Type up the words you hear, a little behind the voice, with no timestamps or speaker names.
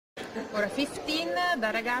Ora 15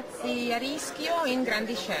 da ragazzi a rischio in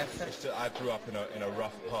grandi chef. I grew up in a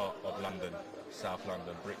rough part of London, South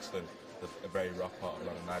London, Brixton, a very rough part of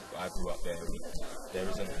London. I grew up there. There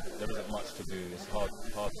isn't much to do. It's hard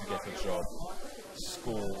to get a job.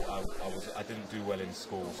 School, I didn't do well in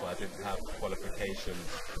school, so I didn't have qualifications.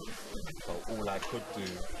 So all I could do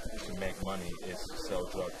to make money is sell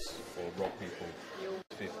drugs or rob people.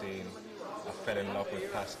 15, I fell in love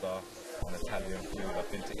with pasta and Italian food.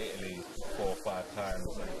 I've been to Italy 4 or 5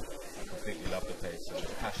 times and I completely love the place. And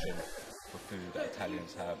the passion for food that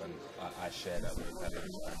Italians have, and I share that with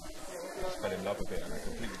Italians. And I just fell in love with it, and I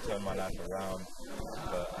completely turned my life around.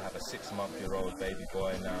 But I have a 6-month-old baby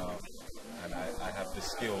boy now, and I have the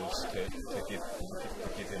skills to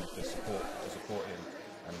give him the support, to support him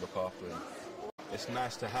and look after him. It's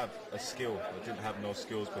nice to have a skill. I didn't have no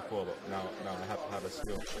skills before, but now I have a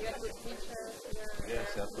skill. You have good teachers? Yes,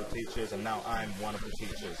 I have good teachers, and now I'm one of the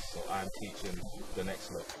teachers, so I'm teaching the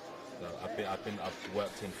next level. So I've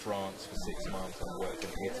worked in France for 6 months. I've worked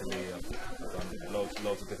in Italy. I've done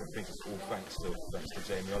loads of different things. It's all thanks to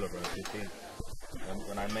Jamie Oliver and 15. And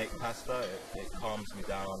when I make pasta, it calms me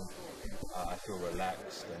down. I feel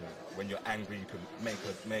relaxed, and when you're angry, you can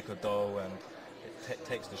make a dough, and it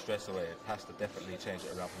takes the stress away. Pasta definitely changed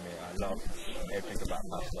it around for me. I love everything about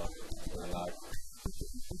pasta.